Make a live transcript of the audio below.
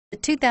The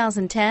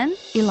 2010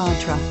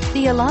 Elantra.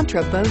 The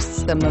Elantra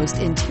boasts the most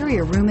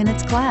interior room in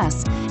its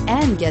class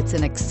and gets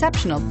an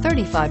exceptional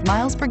 35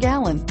 miles per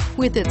gallon.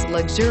 With its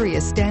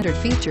luxurious standard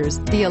features,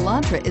 the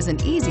Elantra is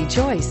an easy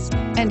choice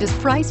and is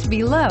priced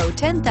below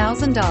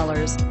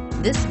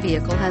 $10,000. This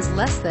vehicle has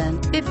less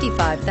than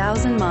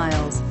 55,000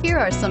 miles. Here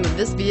are some of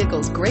this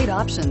vehicle's great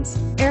options: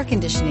 air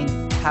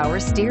conditioning, power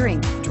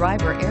steering,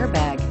 driver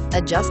airbag,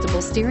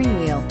 adjustable steering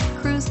wheel,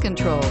 cruise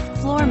control,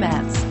 floor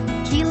mats,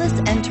 keyless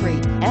entry,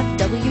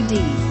 FWD,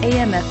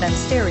 AM/FM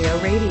stereo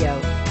radio,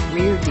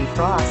 rear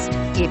defrost.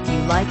 If you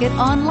like it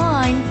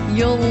online,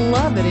 you'll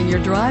love it in your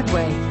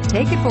driveway.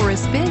 Take it for a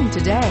spin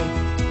today.